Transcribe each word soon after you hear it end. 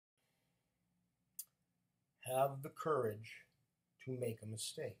Have the courage to make a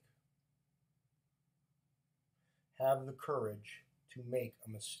mistake. Have the courage to make a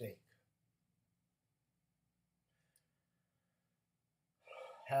mistake.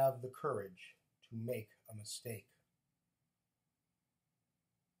 Have the courage to make a mistake.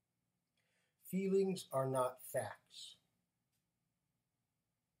 Feelings are not facts.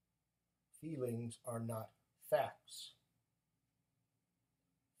 Feelings are not facts.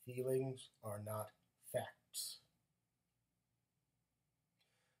 Feelings are not facts.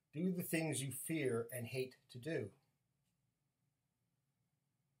 Do the things you fear and hate to do.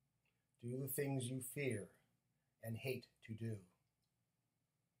 Do the things you fear and hate to do.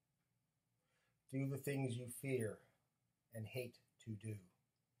 Do the things you fear and hate to do.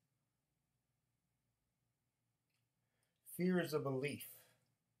 Fear is a belief,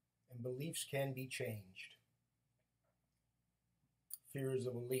 and beliefs can be changed. Fear is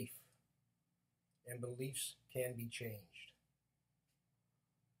a belief, and beliefs can be changed.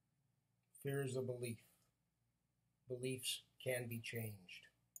 Fear is a belief. Beliefs can be changed.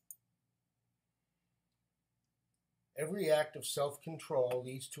 Every act of self-control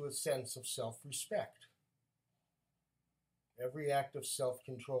leads to a sense of self-respect. Every act of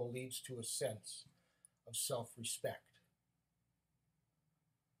self-control leads to a sense of self-respect.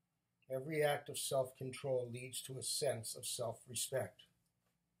 Every act of self-control leads to a sense of self-respect.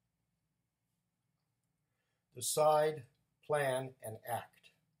 Decide, plan, and act.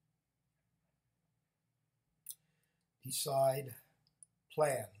 Decide,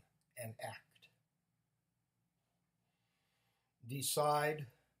 plan, and act. Decide,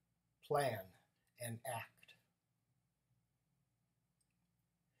 plan, and act.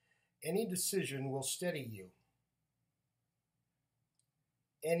 Any decision will steady you.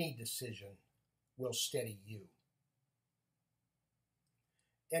 Any decision will steady you.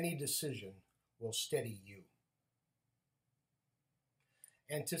 Any decision will steady you.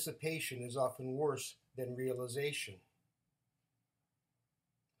 Anticipation is often worse than realization.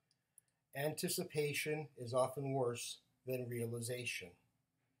 Anticipation is often worse than realization.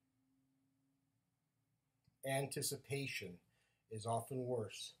 Anticipation is often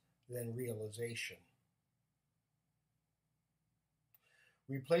worse than realization.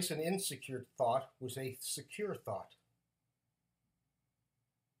 Replace an insecure thought with a secure thought.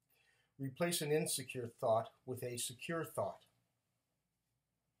 Replace an insecure thought with a secure thought.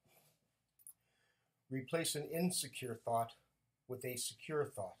 Replace an insecure thought with a secure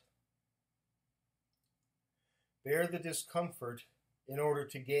thought. Bear the discomfort in order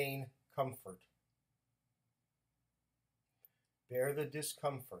to gain comfort. Bear the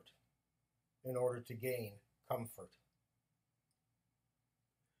discomfort in order to gain comfort.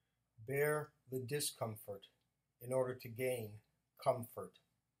 Bear the discomfort in order to gain comfort.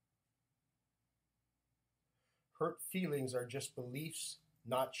 Hurt feelings are just beliefs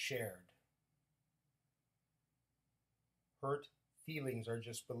not shared. Hurt feelings are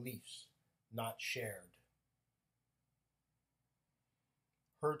just beliefs not shared.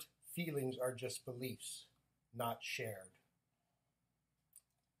 Hurt feelings are just beliefs not shared.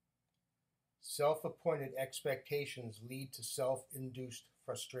 Self-appointed expectations lead to self-induced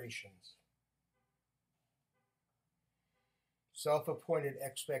frustrations. Self-appointed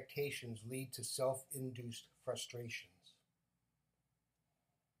expectations lead to self-induced frustrations.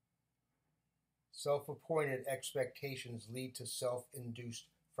 Self-appointed expectations lead to self-induced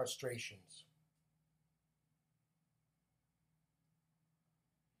frustrations.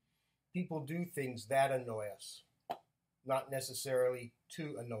 People do things that annoy us, not necessarily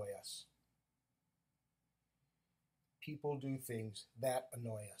to annoy us. People do things that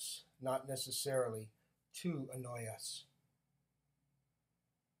annoy us, not necessarily to annoy us.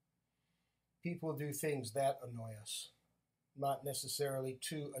 People do things that annoy us, not necessarily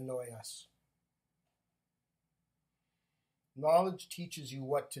to annoy us. Knowledge teaches you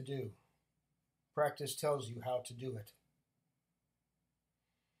what to do. Practice tells you how to do it.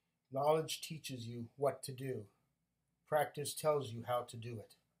 Knowledge teaches you what to do. Practice tells you how to do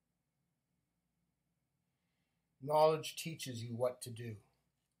it. Knowledge teaches you what to do.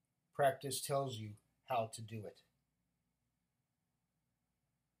 Practice tells you how to do it.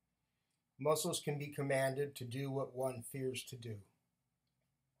 Muscles can be commanded to do what one fears to do.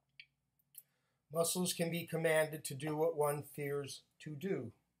 Muscles can be commanded to do what one fears to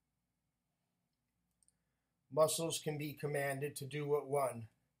do. Muscles can be commanded to do what one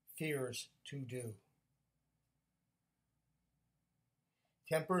fears to do.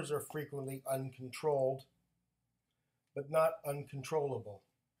 Tempers are frequently uncontrolled, but not uncontrollable.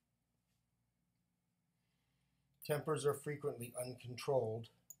 Tempers are frequently uncontrolled,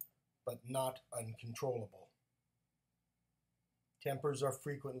 but not uncontrollable. Tempers are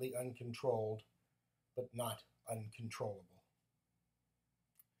frequently uncontrolled, but not uncontrollable.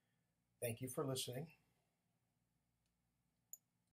 Thank you for listening.